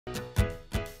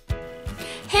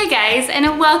Hey guys,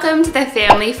 and welcome to the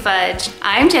Family Fudge.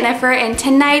 I'm Jennifer, and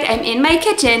tonight I'm in my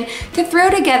kitchen to throw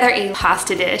together a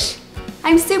pasta dish.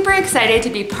 I'm super excited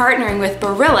to be partnering with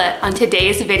Barilla on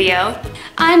today's video.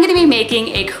 I'm going to be making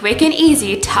a quick and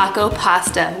easy taco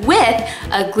pasta with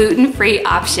a gluten-free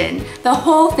option. The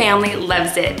whole family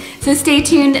loves it, so stay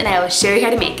tuned and I will show you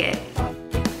how to make it.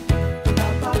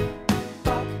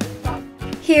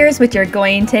 Here's what you're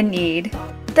going to need.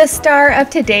 The star of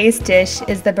today's dish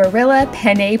is the Barilla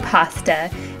penne pasta.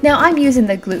 Now I'm using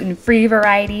the gluten-free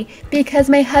variety because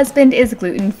my husband is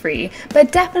gluten-free,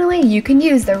 but definitely you can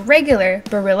use the regular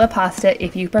Barilla pasta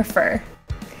if you prefer.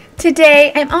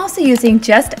 Today I'm also using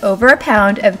just over a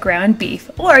pound of ground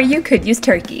beef, or you could use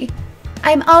turkey.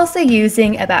 I'm also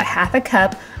using about half a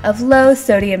cup of low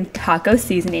sodium taco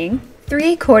seasoning,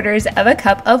 3/4 of a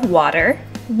cup of water,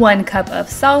 1 cup of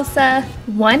salsa,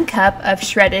 1 cup of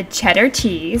shredded cheddar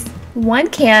cheese, 1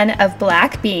 can of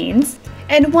black beans,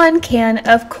 and 1 can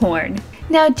of corn.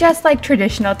 Now, just like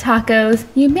traditional tacos,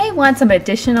 you may want some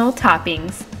additional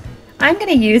toppings. I'm going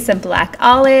to use some black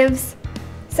olives,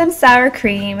 some sour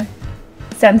cream,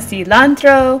 some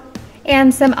cilantro,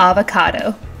 and some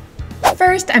avocado.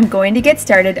 First, I'm going to get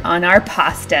started on our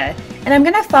pasta, and I'm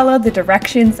going to follow the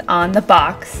directions on the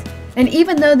box. And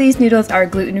even though these noodles are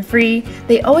gluten-free,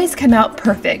 they always come out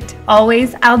perfect,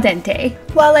 always al dente.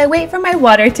 While I wait for my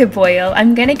water to boil,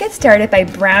 I'm going to get started by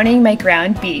browning my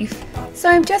ground beef. So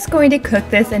I'm just going to cook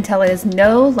this until it is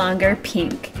no longer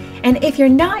pink. And if you're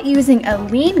not using a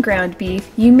lean ground beef,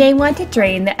 you may want to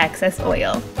drain the excess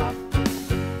oil.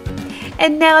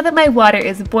 And now that my water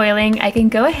is boiling, I can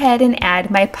go ahead and add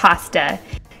my pasta.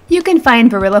 You can find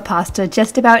Barilla pasta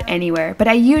just about anywhere, but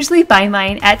I usually buy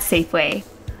mine at Safeway.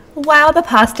 While the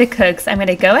pasta cooks, I'm going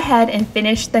to go ahead and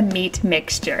finish the meat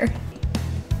mixture.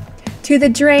 To the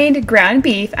drained ground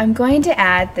beef, I'm going to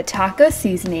add the taco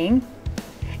seasoning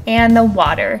and the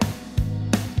water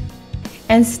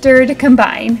and stir to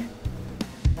combine.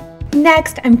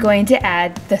 Next, I'm going to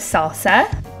add the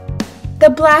salsa, the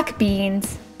black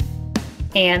beans,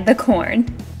 and the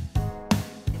corn.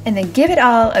 And then give it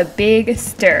all a big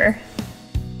stir.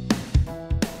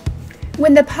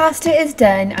 When the pasta is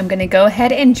done, I'm going to go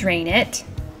ahead and drain it,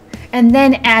 and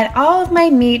then add all of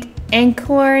my meat and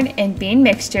corn and bean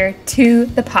mixture to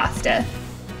the pasta.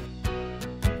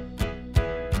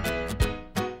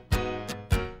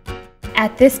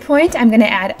 At this point, I'm going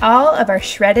to add all of our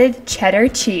shredded cheddar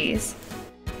cheese,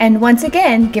 and once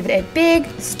again, give it a big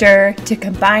stir to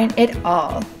combine it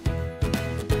all.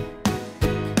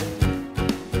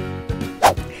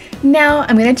 Now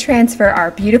I'm going to transfer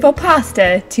our beautiful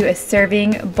pasta to a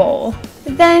serving bowl.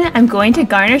 Then I'm going to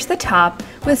garnish the top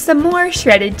with some more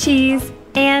shredded cheese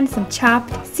and some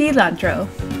chopped cilantro.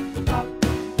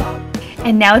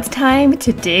 And now it's time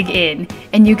to dig in.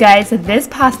 And you guys, this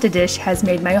pasta dish has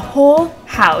made my whole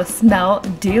house smell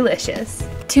delicious.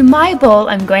 To my bowl,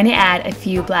 I'm going to add a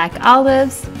few black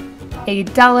olives, a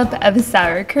dollop of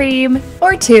sour cream,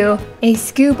 or 2, a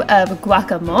scoop of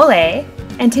guacamole,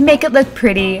 and to make it look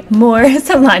pretty, more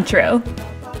cilantro.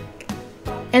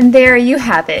 And there you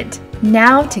have it.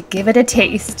 Now to give it a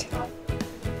taste.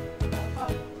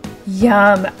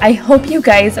 Yum! I hope you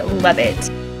guys love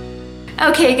it.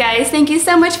 Okay guys, thank you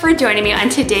so much for joining me on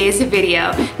today's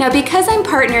video. Now because I'm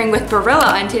partnering with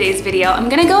Barilla on today's video, I'm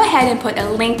gonna go ahead and put a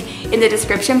link in the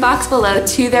description box below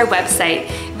to their website.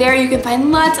 There you can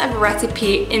find lots of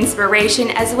recipe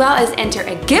inspiration as well as enter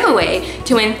a giveaway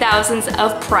to win thousands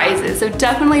of prizes, so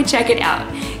definitely check it out.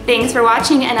 Thanks for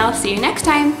watching and I'll see you next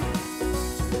time.